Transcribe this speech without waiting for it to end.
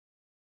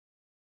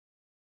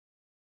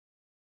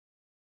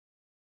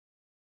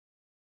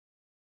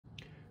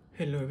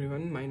Hello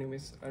everyone, my name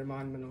is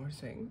Armaan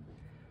Manohar.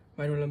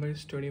 My roll number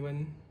is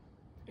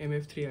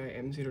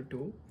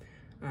 21MF3IM02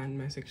 and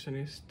my section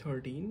is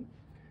 13.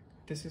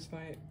 This is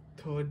my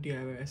third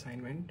DIY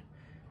assignment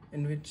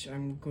in which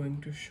I'm going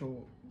to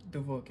show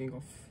the working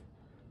of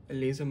a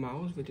laser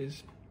mouse, which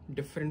is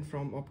different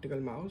from optical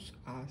mouse,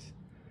 as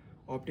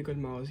optical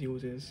mouse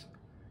uses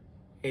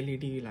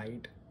LED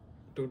light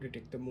to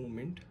detect the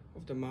movement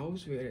of the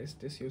mouse, whereas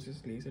this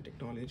uses laser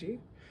technology,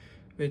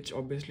 which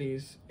obviously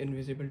is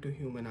invisible to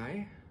human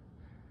eye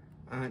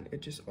and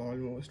it is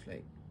almost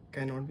like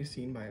cannot be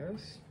seen by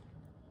us.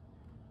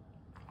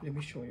 Let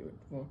me show you it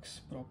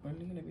works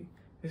properly.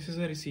 This is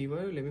a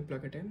receiver. Let me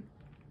plug it in.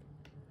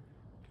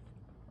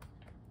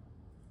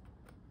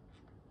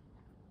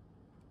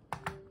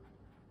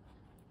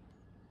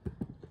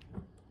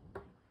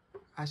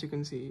 As you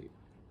can see,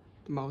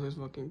 the mouse is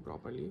working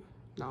properly.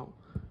 Now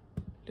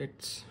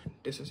let's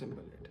disassemble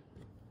it.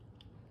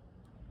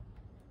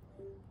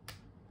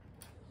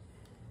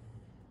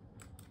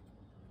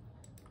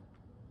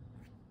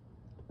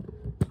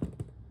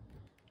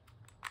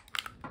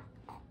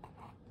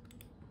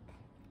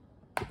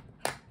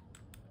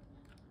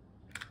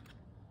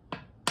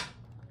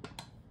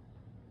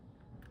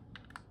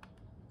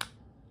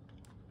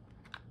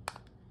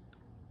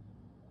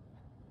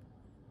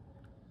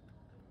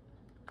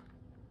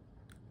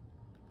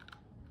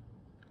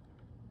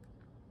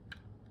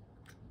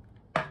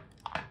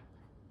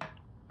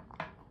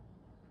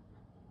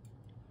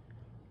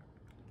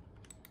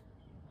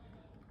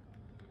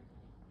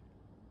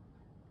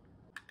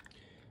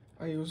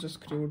 I use a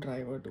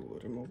screwdriver to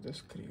remove the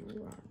screw,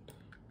 and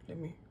let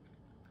me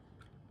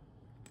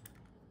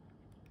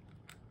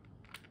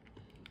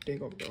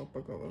take off the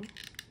upper cover of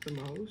the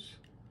mouse.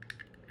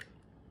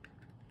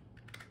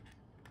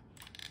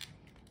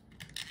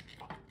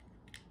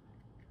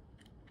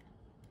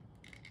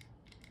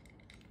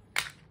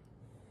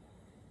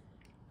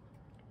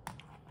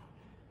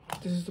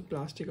 This is the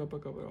plastic upper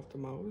cover of the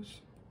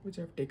mouse, which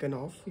I've taken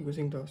off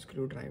using the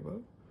screwdriver.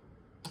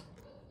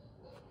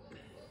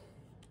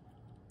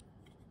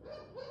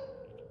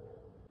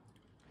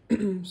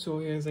 So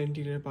here's the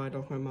interior part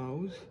of my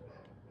mouse.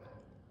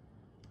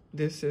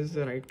 This is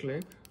the right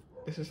click,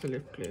 this is the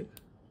left click,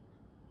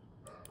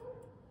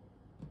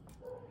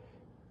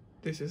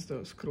 this is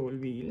the scroll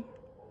wheel,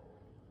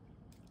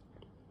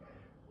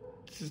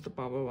 this is the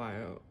power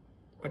wire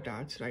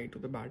attached right to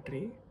the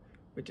battery,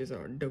 which is a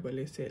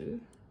AA cell,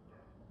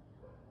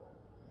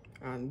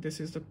 and this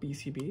is the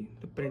PCB,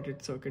 the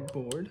printed circuit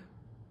board.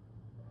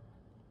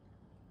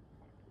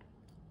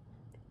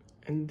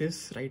 And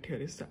this right here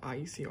is the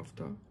IC of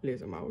the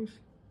laser mouse,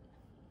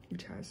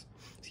 which has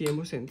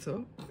CMO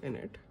sensor in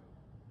it.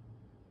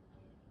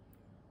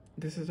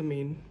 This is the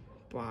main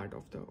part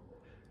of the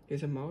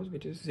laser mouse,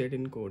 which is Z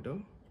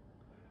encoder,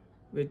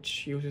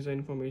 which uses the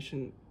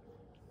information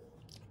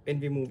when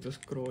we move the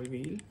scroll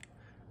wheel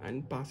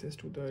and passes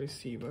to the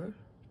receiver,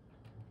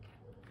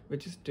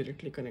 which is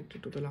directly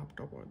connected to the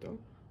laptop or the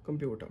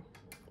computer.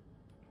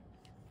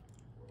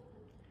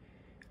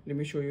 Let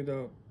me show you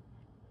the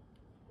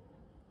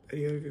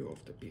rear view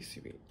of the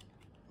PCB.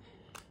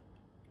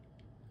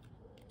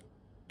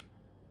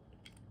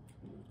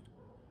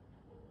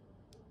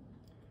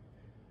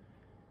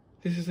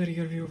 This is the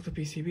rear view of the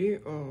PCB,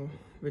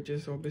 which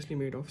is obviously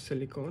made of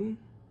silicone.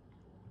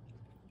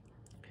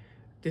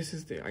 This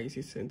is the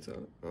IC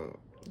sensor,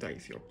 the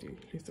IC of the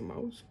laser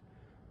mouse.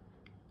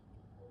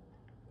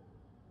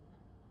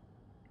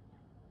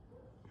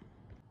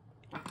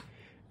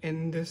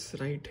 And this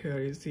right here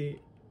is the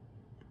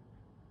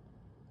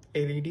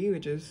LED,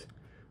 which is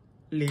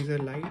laser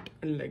light,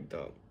 unlike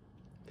the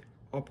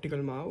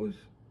optical mouse,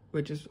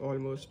 which is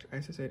almost,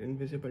 as I said,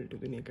 invisible to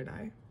the naked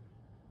eye.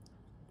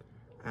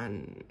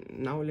 And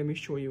now let me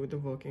show you the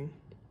working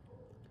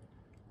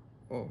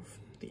of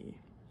the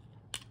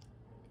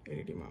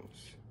LED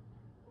mouse.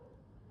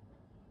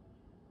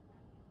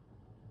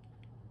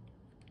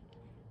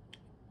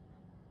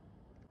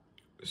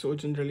 So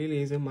generally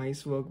laser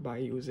mice work by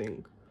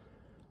using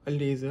a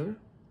laser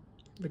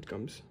that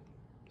comes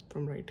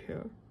from right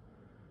here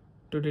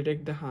to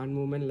detect the hand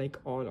movement. Like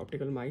all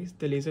optical mice,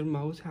 the laser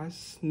mouse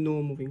has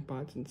no moving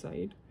parts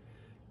inside.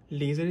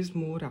 Laser is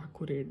more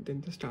accurate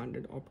than the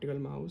standard optical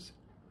mouse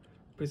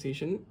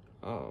precision,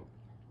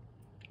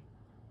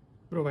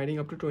 providing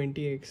up to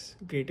 20x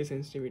greater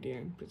sensitivity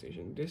and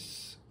precision.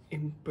 This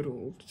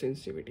improved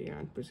sensitivity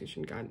and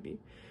precision can be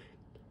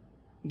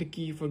the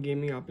key for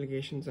gaming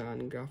applications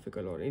and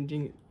graphical or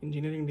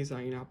engineering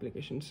design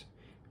applications,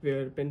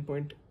 where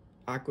pinpoint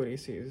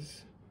accuracy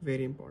is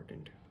very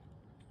important.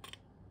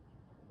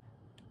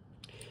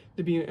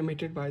 The beam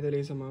emitted by the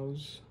laser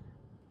mouse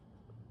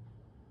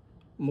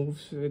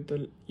moves with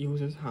the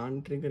user's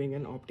hand, triggering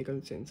an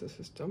optical sensor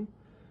system.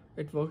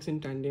 It works in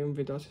tandem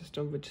with a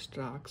system which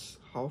tracks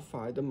how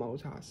far the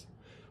mouse has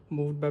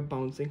moved by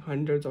bouncing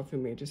hundreds of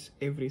images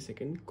every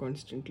second,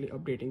 constantly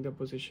updating the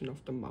position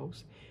of the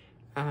mouse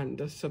and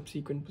the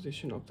subsequent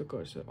position of the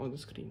cursor on the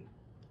screen.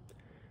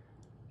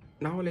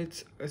 Now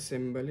let's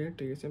assemble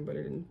it, reassemble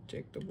it, and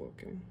check the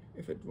working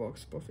if it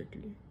works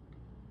perfectly.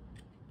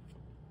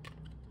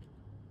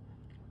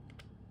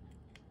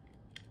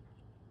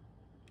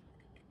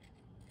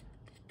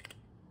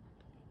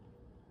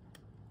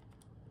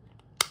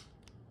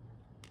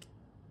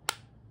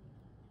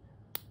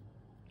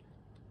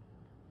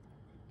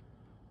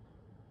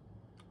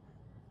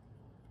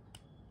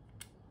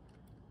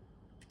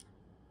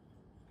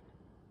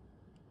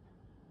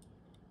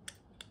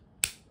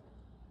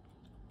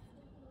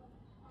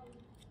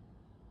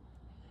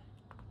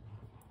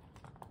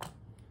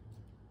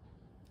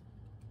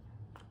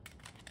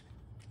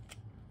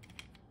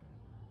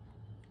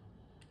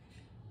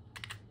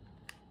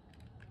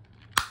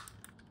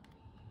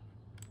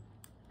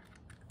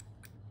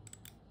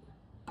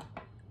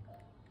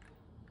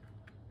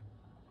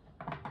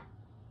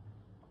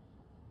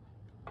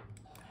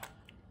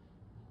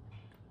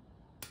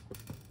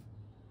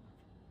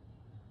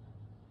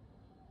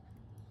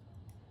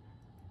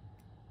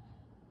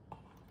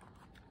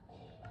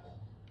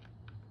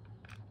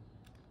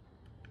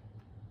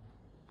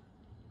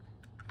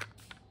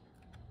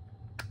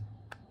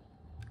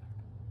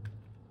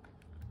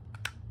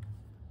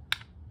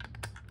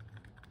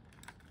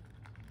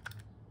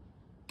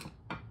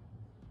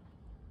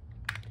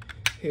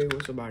 Here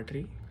goes the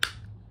battery.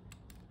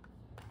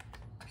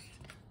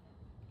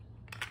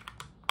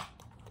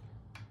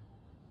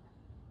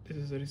 This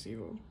is the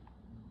receiver.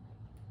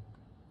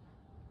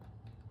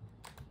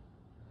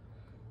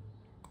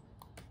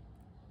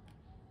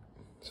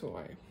 So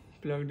I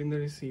plugged in the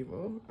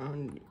receiver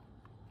and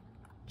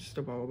just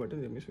the power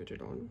button. Let me switch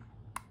it on.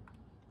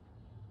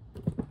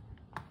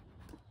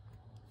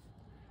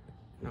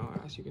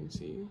 Now, as you can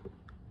see,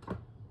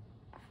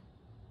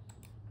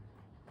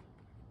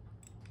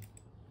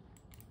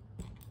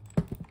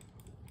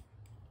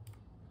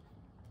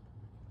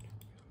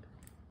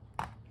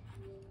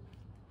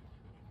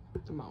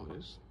 the mouse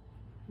is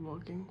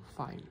working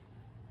fine.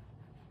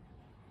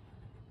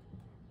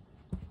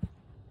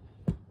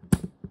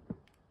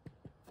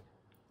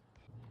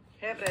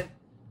 Hey friend.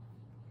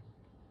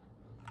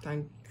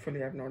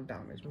 Thankfully, I've not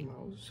damaged my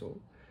mouse. So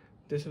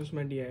this was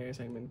my DIY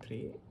assignment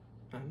 3,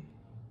 and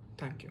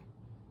thank you.